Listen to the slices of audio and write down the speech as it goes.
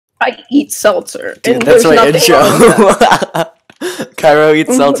I eat seltzer. Dude, and that's there's my nothing wrong with that. intro. Cairo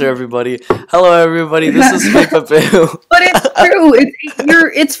eats seltzer, everybody. Hello, everybody. This is Sweepa Boo. But it's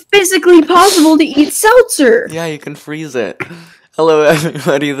true. It's physically possible to eat seltzer. Yeah, you can freeze it. Hello,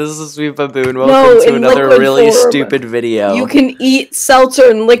 everybody. This is Sweepa Boo, and No, welcome to in another liquid really form. stupid video. You can eat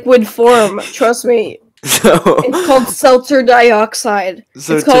seltzer in liquid form. Trust me. It's called seltzer dioxide.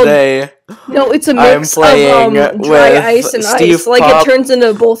 So it's called, today, no, it's a I'm mix playing of dry with ice and Steve ice. Like Pop, it turns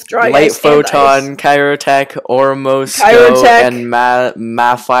into both dry Light ice Photon, and ice. Cyrotech, Ormosco, Cyrotech. and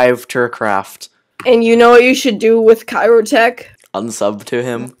Ma5 Turcraft. And you know what you should do with Cyrotech? Unsub to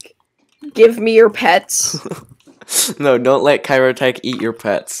him. Give me your pets. No, don't let Cyrotech eat your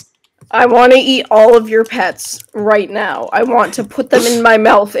pets. I want to eat all of your pets right now. I want to put them in my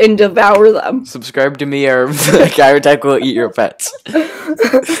mouth and devour them. Subscribe to me or Cyrotech will eat your pets. And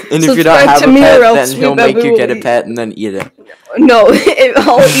if you don't Subscribe have to a me pet, or then else he'll Sweepa make Boo you get a will pet and then eat it. No,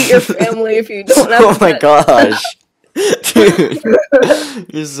 I'll eat your family if you don't have Oh a my pet. gosh. Dude,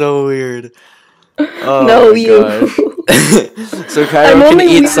 you're so weird. Oh No, my you. gosh. So Cairo I'm can only eat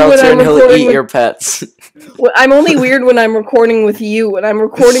weird when seltzer I'm and he'll recording eat with- your pets. Well, I'm only weird when I'm recording with you. When I'm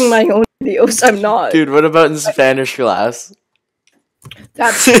recording my own videos, I'm not. Dude, what about in Spanish class?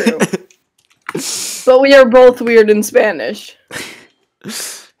 That's true. But we are both weird in Spanish.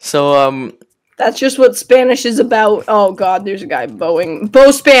 So, That's just what Spanish is about. Oh god, there's a guy bowing. Bow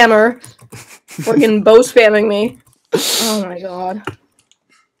spammer. Freaking bow spamming me. Oh my god.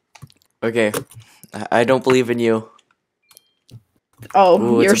 okay. I don't believe in you. Oh,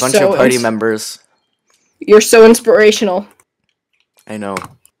 Ooh, you're it's a bunch so of party members. You're so inspirational. I know.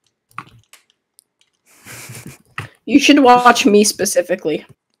 You should watch me specifically.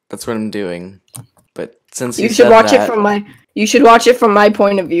 That's what I'm doing. But since You you should said watch that, it from my. You should watch it from my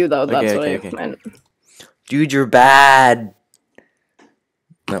point of view, though. That's Okay, what I meant. dude, you're bad.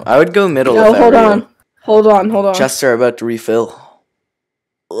 No, I would go middle. No, if I hold were you. on. Hold on, hold on. Chests are about to refill.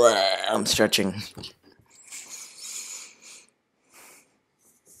 I'm stretching.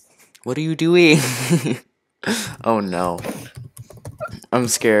 What are you doing? Oh no. I'm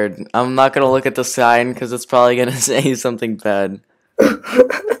scared. I'm not gonna look at the sign because it's probably gonna say something bad.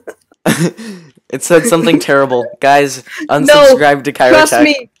 It said something terrible. Guys, unsubscribe to Cyrotech. Trust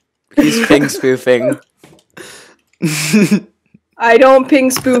me. He's ping spoofing. I don't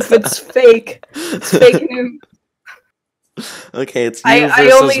ping spoof. It's fake. It's fake news. Okay, it's you I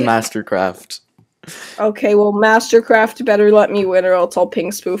versus only- Mastercraft. Okay, well, Mastercraft better let me win, or else I'll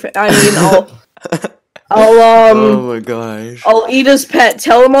ping spoof it. I mean, Oh my gosh. I'll eat his pet.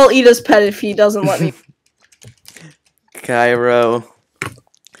 Tell him I'll eat his pet if he doesn't let me. Cairo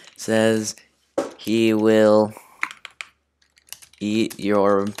says he will eat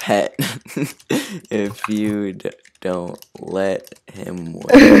your pet if you don't let him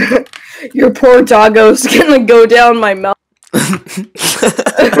win. Your poor doggo's gonna go down my mouth.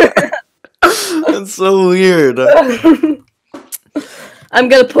 That's so weird. I'm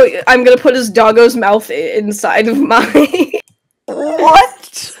gonna put his doggo's mouth inside of mine.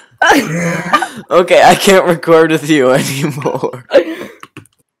 What? Okay, I can't record with you anymore.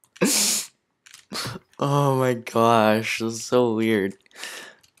 Oh my gosh, this is so weird.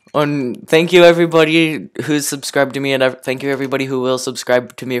 Thank you everybody who's subscribed to me, and thank you everybody who will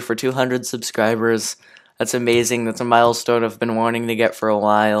subscribe to me for 200 subscribers. That's amazing. That's a milestone I've been wanting to get for a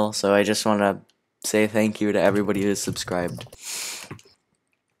while, so I just want to say thank you to everybody who's subscribed.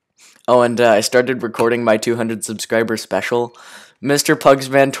 Oh, and I started recording my 200 subscriber special. Mr.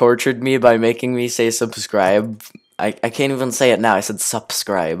 Pugsman tortured me by making me say subscribe. I can't even say it now. I said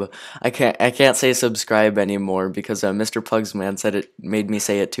subscribe. I can't say subscribe anymore because Mr. Pugsman said it made me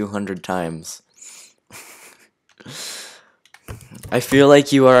say it 200 times. I feel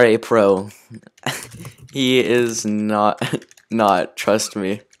like you are a pro. He is not, trust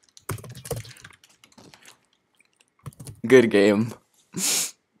me. Good game.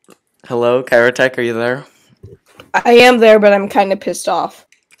 Hello, Cyrotech, are you there? I am there, but I'm kind of pissed off.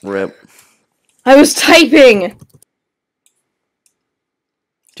 RIP. I was typing!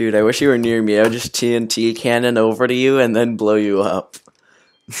 Dude, I wish you were near me. I would just TNT cannon over to you and then blow you up.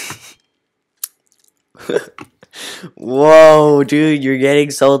 Whoa, dude, you're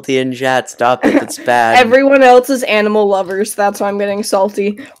getting salty in chat. Stop it, that's bad. Everyone else is animal lovers, that's why I'm getting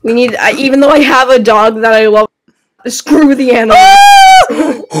salty. We need, even though I have a dog that I love, screw the animal.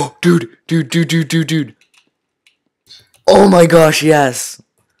 Oh, dude. Oh my gosh, yes.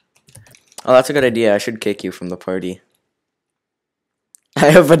 Oh, that's a good idea. I should kick you from the party. I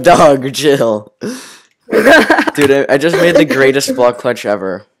have a dog, chill. Dude, I just made the greatest block clutch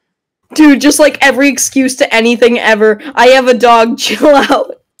ever. Dude, just like every excuse to anything ever. I have a dog, chill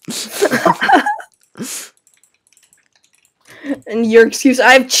out. And your excuse,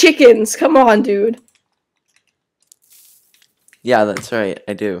 I have chickens. Come on, dude. Yeah, that's right.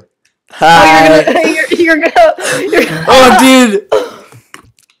 I do. Oh, Hi. you're gonna. Oh, dude.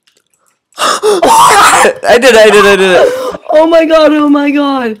 I did it. Oh my god, oh my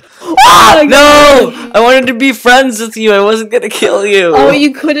god. Oh my No! god. I wanted to be friends with you. I wasn't gonna kill you. Oh,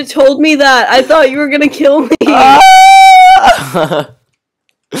 you could have told me that. I thought you were gonna kill me.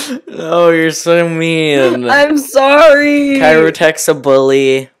 No, you're so mean. I'm sorry. Cyrotech Is A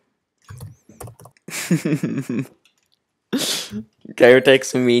Bully.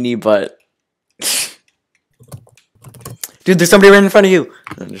 Cyrotech's a meanie butt. Dude, there's somebody right in front of you.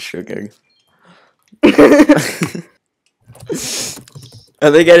 I'm just joking. Are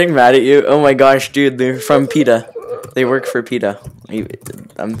they getting mad at you? Oh my gosh, dude, they're from PETA. They work for PETA.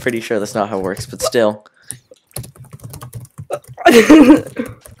 I'm pretty sure that's not how it works, but still.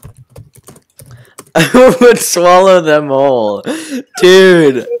 I would swallow them whole.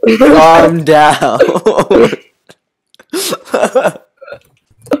 Dude, calm down.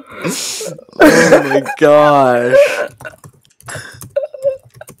 Oh my gosh.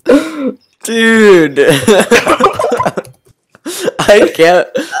 Dude. I can't.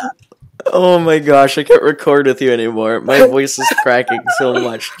 Oh my gosh, I can't record with you anymore. My voice is cracking so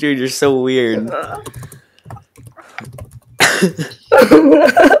much. Dude, you're so weird.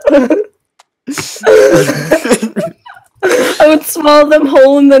 I would swallow them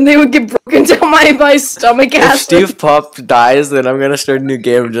whole and then they would get broken down my stomach acid. If Steve Pop dies, then I'm gonna start a new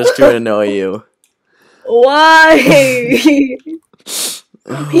game just to annoy you. Why?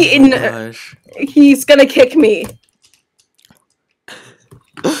 Oh gosh. He's gonna kick me.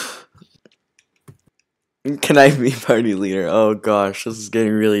 Can I be party leader? Oh gosh, this is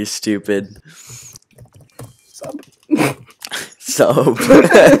getting really stupid. So,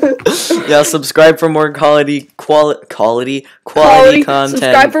 yeah, subscribe for more quality content.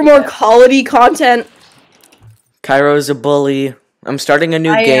 Subscribe for more quality content. Cairo's a bully. I'm starting a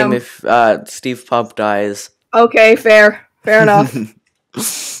new game if Steve Pop dies. Okay, fair enough.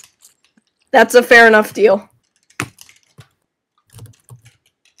 That's a fair enough deal.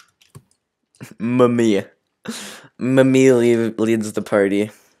 Mami leads the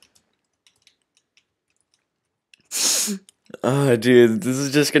party. Oh, dude, this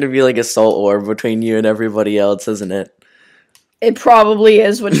is just gonna be like a salt war between you and everybody else, isn't it? It probably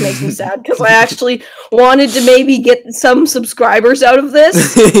is, which makes me sad, because I actually wanted to maybe get some subscribers out of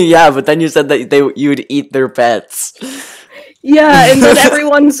this. Yeah, but then you said that you would eat their pets. Yeah, and then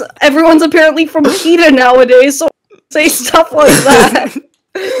everyone's apparently from PETA nowadays, so say stuff like that.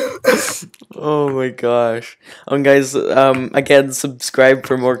 Oh my gosh. Guys, again, subscribe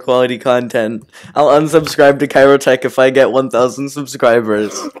for more quality content. I'll unsubscribe to Cyrotech if I get 1,000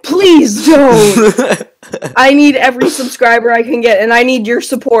 subscribers. Please don't! I need every subscriber I can get, and I need your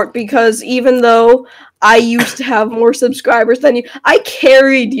support, because even though I used to have more subscribers than you, I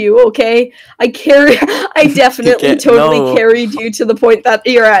carried you, okay? I definitely totally carried you to the point that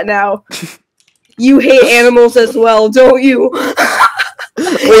you're at now. You hate animals as well, don't you?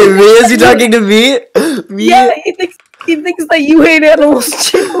 Wait, me? Is he talking to me? Me? Yeah, he thinks that you hate animals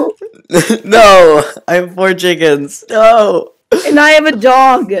too. No, I have 4 chickens. No. And I have a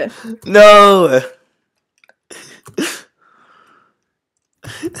dog. No.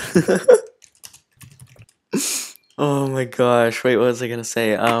 Oh my gosh. Wait, what was I gonna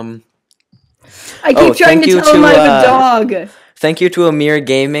say? I keep trying to tell him I have a dog. Thank you to Amir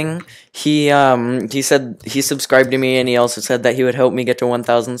Gaming. He said he subscribed to me, and he also said that he would help me get to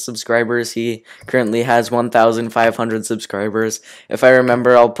 1,000 subscribers. He currently has 1,500 subscribers. If I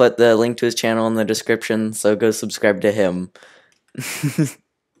remember, I'll put the link to his channel in the description, so go subscribe to him.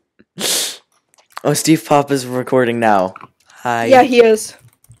 Oh, Steve Pop is recording now. Hi. Yeah, he is.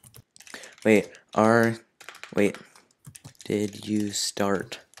 Wait, did you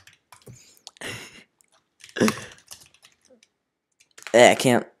start? I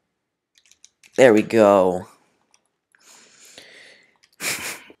can't. There we go.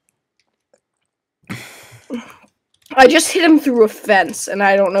 I just hit him through a fence, and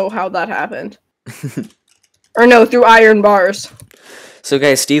I don't know how that happened. Or no, through iron bars. So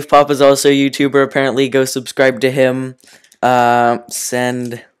guys, Steve Pop is also a YouTuber, apparently. Go subscribe to him.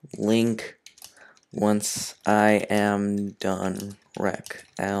 Send link once I am done. Rec.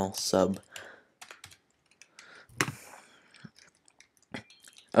 I'll sub.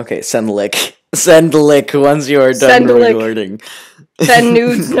 Okay, send lick. Send lick once you are done recording. Send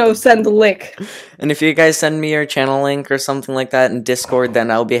nudes, no, send the lick. And if you guys send me your channel link or something like that in Discord, then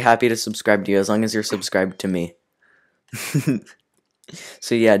I'll be happy to subscribe to you as long as you're subscribed to me.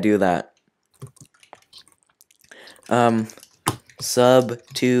 So yeah, do that. Sub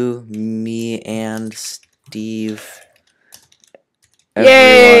to me and Steve. Everyone.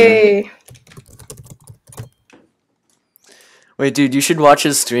 Yay! Wait, dude, you should watch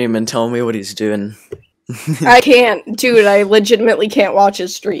his stream and tell me what he's doing. I can't, dude. I legitimately can't watch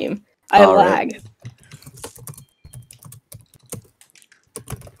his stream. I lag.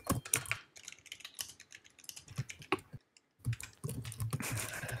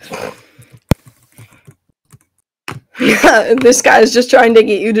 Right. This guy's just trying to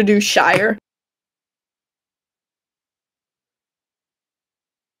get you to do Shire.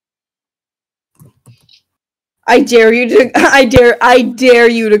 I dare you to. I dare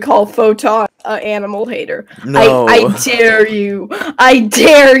you to call Photon an animal hater. No. I dare you. I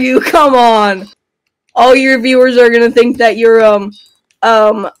dare you. Come on. All your viewers are gonna think that you're a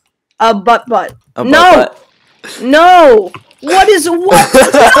butt. A No. butt. No. What is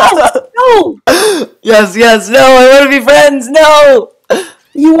what? No. No. Yes. No. I want to be friends. No.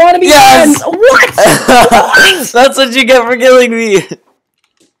 You want to be Yes! friends? What? What? That's what you get for killing me.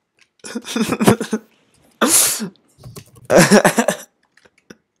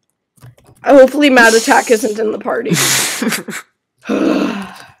 Hopefully, Mad Attack isn't in the party.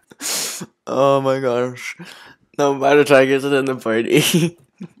 Oh my gosh. No, Mad Attack isn't in the party.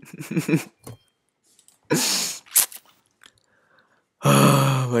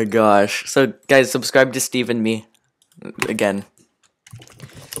 Oh my gosh. So, guys, subscribe to Steve and me. Again.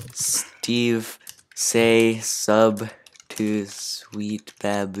 Steve, say sub to Sweet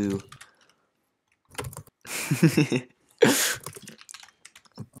Babu.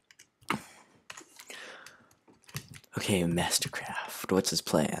 Okay, Mastercraft. What's his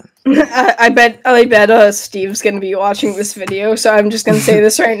plan? I bet Steve's gonna be watching this video, so I'm just gonna say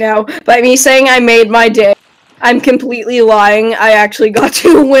this right now. By me saying I made my day, I'm completely lying. I actually got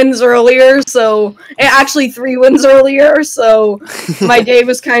 2 wins earlier, so actually 3 wins earlier, so my day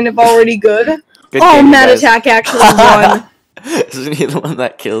was kind of already good. Good Oh, game, Mad guys. Attack actually won. Isn't he the one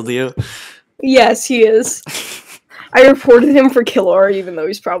that killed you? Yes, he is. I reported him for killer, even though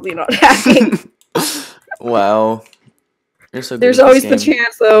he's probably not hacking. Wow. You're so good There's at always this the game.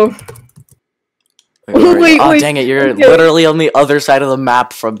 chance, though. Wait, where are you? Wait, Oh, wait. dang it, you're Okay. literally on the other side of the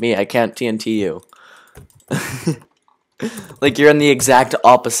map from me. I can't TNT you. Like, you're on the exact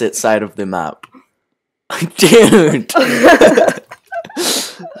opposite side of the map. Dude!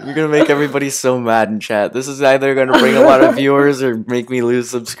 You're gonna make everybody so mad in chat. This is either gonna bring a lot of viewers or make me lose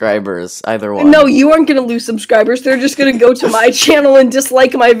subscribers. Either one. No, you aren't gonna lose subscribers. They're just gonna go to my channel and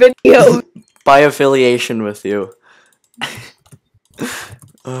dislike my videos. By affiliation with you.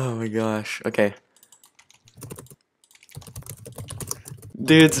 Oh my gosh. Okay.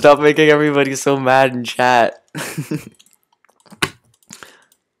 Dude, stop making everybody so mad in chat.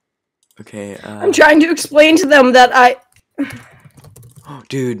 Okay, I'm trying to explain to them that oh,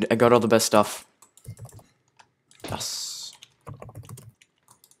 dude, I got all the best stuff. Yes.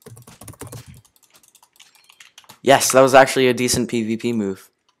 Yes, that was actually a decent PvP move.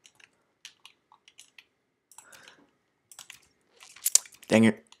 Dang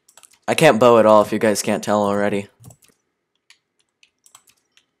it. I can't bow at all if you guys can't tell already.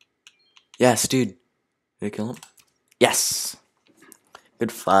 Yes, dude. Did I kill him? Yes!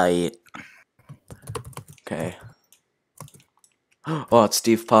 Good fight. Okay. Oh, it's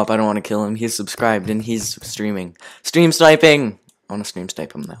Steve Pop. I don't want to kill him. He's subscribed and he's streaming. Stream sniping! I want to stream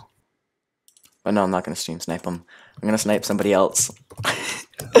snipe him though. But no, I'm not going to stream snipe him. I'm going to snipe somebody else.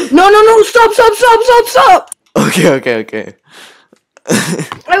 No, stop! Okay.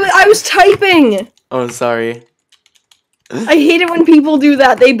 I was typing. Oh, sorry. I hate it when people do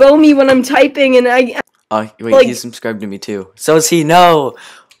that. They bow me when I'm typing, and Oh, wait, like, he's subscribed to me too. So is he? No!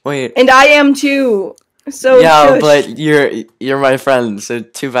 Wait. and I am too. So Yeah, shush. but you're my friend, so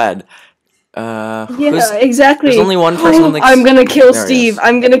too bad. Yeah, exactly. There's only one person on the... I'm gonna kill There he Steve. is.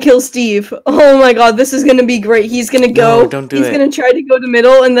 I'm gonna kill Steve. Oh my god, this is gonna be great. He's gonna go. No, don't do He's it. gonna try to go to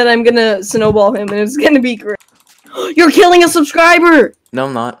middle, and then I'm gonna snowball him, and it's gonna be great. You're killing a subscriber. No,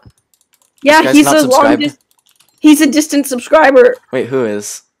 I'm not. Yeah, This guy's he's not a subscribed? he's a distant subscriber. Wait, who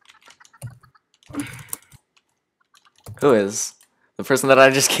is? Who is? The person that I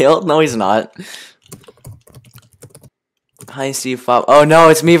just killed? No, he's not. Hi, Steve Pop. Oh no,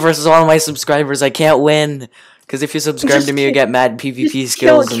 it's me versus all my subscribers. I can't win. Because if you subscribe Just to me, you get mad PvP Just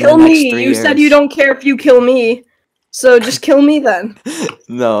skills in kill the next me. 3 You years. said you don't care if you kill me. So just kill me then.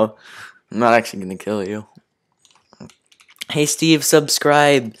 No, I'm not actually gonna kill you. Hey, Steve,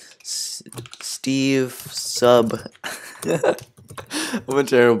 subscribe. Steve, sub. I'm a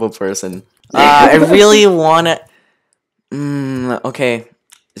terrible person. I really wanna... Okay.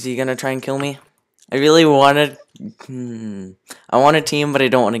 Is he gonna try and kill me? I really wanted. I want a team, but I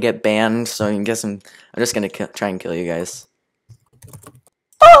don't want to get banned, so I guess I'm just gonna try and kill you guys.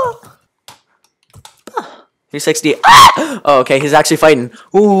 Oh! 360. Ah! Oh, okay, he's actually fighting.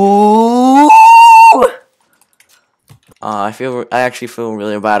 Ooh! I actually feel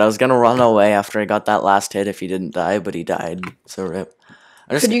really bad. I was gonna run away after I got that last hit if he didn't die, but he died. So rip.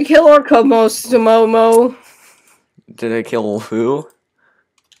 Could you kill Akamostomomo? Did I kill who?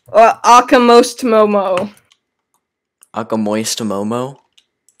 Akamostomomo. Akamoistomomo?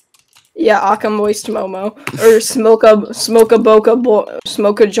 Yeah, Akamoistomomo. Or smoke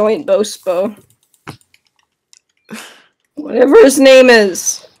a joint Bospo. Whatever his name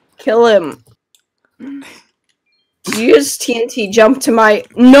is. Kill him. Use TNT, jump to my...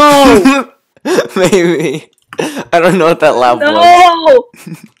 No! Maybe. I don't know what that laugh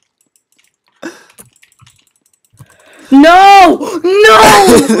was. No!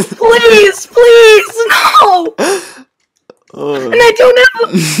 No! Please, please, no! And I don't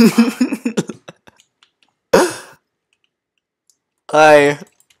have... Hi.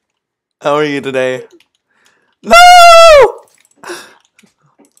 How are you today? No!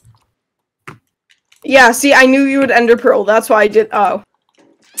 Yeah, see, I knew you would Ender Pearl. That's why I did. Oh.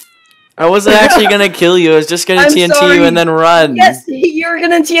 I wasn't actually gonna kill you. I was just gonna TNT you and then run. Yes, you're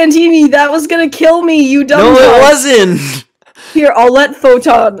gonna TNT me. That was gonna kill me, you dumb No, it wasn't! Here, I'll let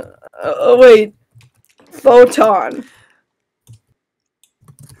Photon... wait. Photon.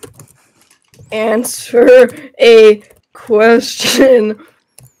 Answer a question.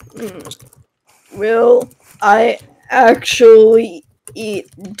 Will I actually eat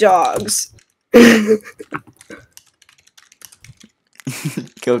dogs?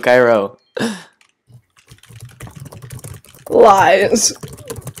 Kill Cairo. Lies.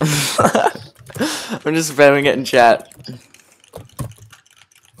 I'm just spamming it in chat.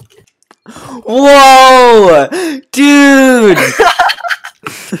 Whoa! Dude!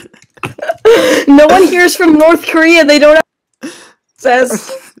 No one here is from North Korea. They don't have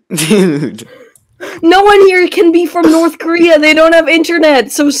access. Dude. No one here can be from North Korea. They don't have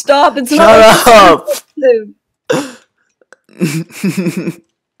internet. So stop. It's not. Shut up.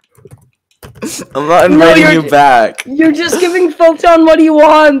 I'm not inviting you back. You're just giving Photon what he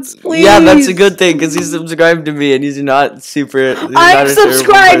wants, please. Yeah, that's a good thing because he's subscribed to me and he's not super. I'm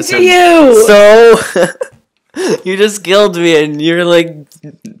subscribed to you. So you just killed me and you're like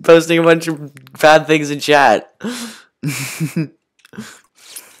posting a bunch of bad things in chat.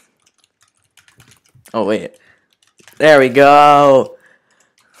 Oh wait, there we go.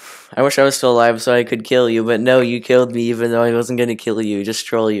 I wish I was still alive so I could kill you, but no, you killed me even though I wasn't gonna kill you. Just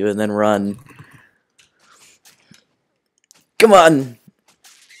troll you and then run. Come on!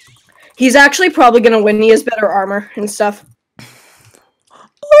 He's actually probably gonna win. He has better armor and stuff.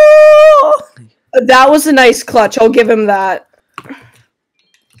 Oh! That was a nice clutch. I'll give him that.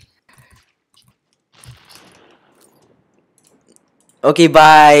 Okay,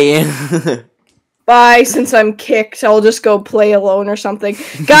 bye. Bye, since I'm kicked, I'll just go play alone or something.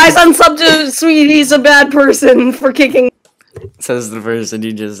 Guys, unsub to Sweet, he's a bad person for kicking. Says the person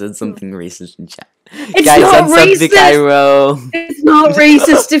who just said something racist in chat. It's Guys, not unsub to racist! Cairo. It's not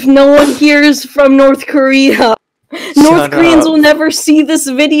racist if no one hears from North Korea. North Koreans will never see this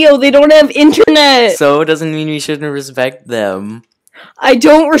video, they don't have internet! So, it doesn't mean we shouldn't respect them. I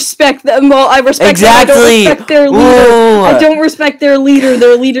don't respect them. Well, I respect them. I don't respect their leader. Whoa. I don't respect their leader.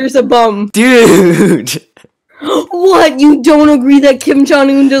 Their leader's a bum. Dude! What? You don't agree that Kim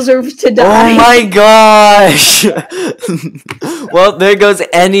Jong-un deserves to die? Oh my gosh! Well, there goes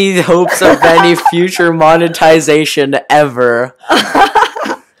any hopes of any future monetization ever.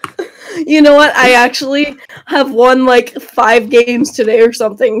 You know what? I actually have won like 5 games today or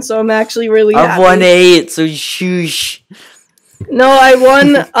something, so I'm actually really happy. I've won 8, so shush. No, I've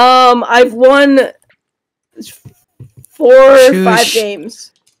won 4 or 5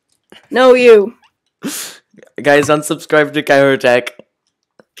 games. No, you. Guys, unsubscribe to Cyrotech.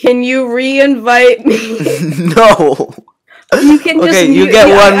 Can you re-invite me? No. You can just you get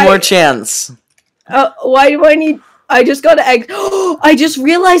one more chance. Why do I need... I just got to I just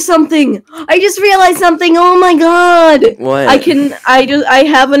realized something. Oh my god. What? I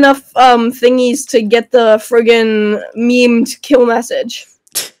have enough thingies to get the friggin' memed kill message.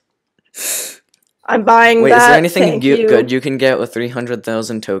 I'm buying that. Wait, is there anything good you can get with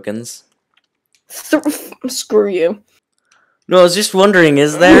 300,000 tokens? Screw you. No, I was just wondering,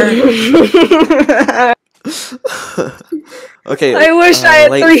 is there? Okay. I wish I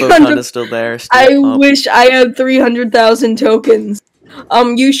had 300. Is still there. Wish I had 300,000 tokens.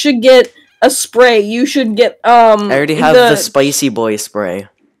 You should get a spray, you should get I already have the spicy boy spray.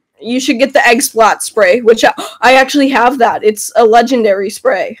 You should get the egg splat spray, which I actually have that. It's a legendary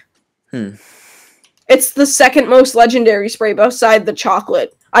spray. It's the second most legendary spray beside the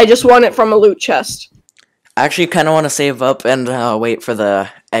chocolate. I just won it from a loot chest. I actually kind of want to save up and wait for the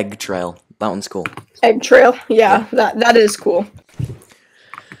egg trail. That one's cool. Egg trail? Yeah. That is cool.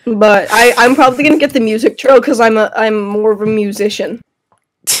 But I'm probably gonna get the music trail because I'm more of a musician.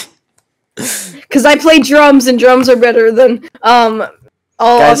 Because I play drums and drums are better than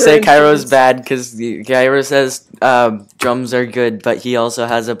all guys say other Cairo's bad because Cairo says drums are good, but he also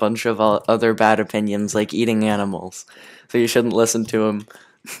has a bunch of other bad opinions like eating animals, so you shouldn't listen to him.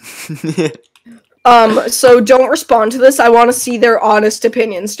 So don't respond to this. I want to see their honest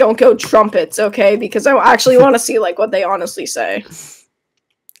opinions. Don't go trumpets, okay? Because I actually want to see like what they honestly say.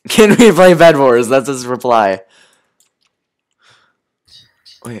 Can we play Bed Wars? That's his reply.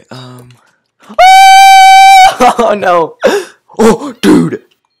 Wait, oh no! Oh, dude!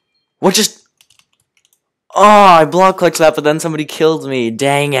 What just? Oh, I block clicked that, but then somebody killed me.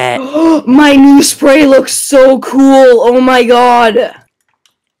 Dang it! My new spray looks so cool. Oh my god!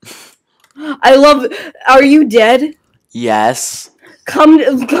 I love. Are you dead? Yes. Come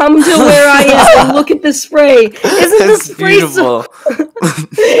to where I am and look at the spray. Isn't this spray beautiful?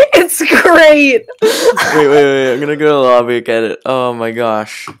 It's great. Wait! I'm gonna go to the lobby and get it. Oh my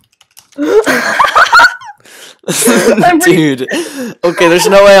gosh. Dude. Okay, there's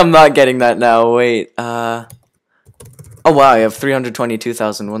no way I'm not getting that now. Wait. Oh wow, I have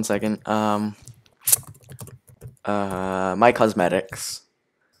 322,000. 1 second. My cosmetics.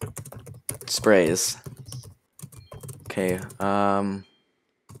 Sprays. Okay.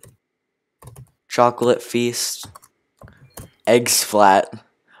 Chocolate feast. Eggs flat.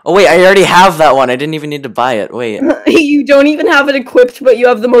 Oh wait, I already have that one. I didn't even need to buy it. Wait. You don't even have it equipped, but you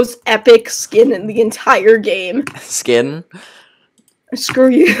have the most epic skin in the entire game. Skin? Screw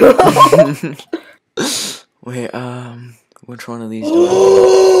you. Wait, which one of these do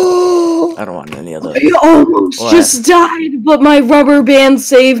I want? I don't want any of those. I almost just died, but my rubber band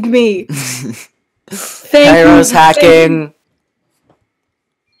saved me. Thank Cairo's you. hacking.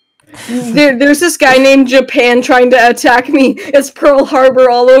 There's this guy named Japan trying to attack me. It's Pearl Harbor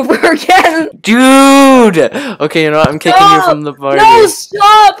all over again. Dude! Okay, you know what? I'm kicking you from the party. No,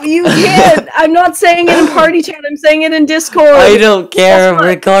 stop! You can't! I'm not saying it in party chat, I'm saying it in Discord. I don't care, I'm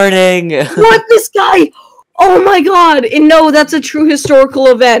recording. What? This guy? Oh my god! And no, that's a true historical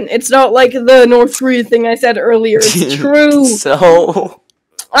event. It's not like the North Korea thing I said earlier. It's true. So?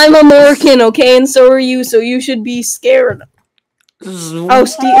 I'm American, okay? And so are you, so you should be scared. Oh,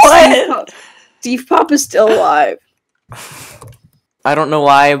 Steve Pop is still alive. I don't know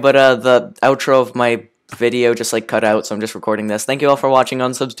why, but the outro of my video just like cut out, so I'm just recording this. Thank you all for watching.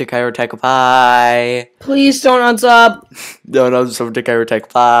 Unsubs to Cyrotech. Bye. Please don't unsub. Don't unsub to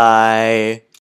Cyrotech. Bye.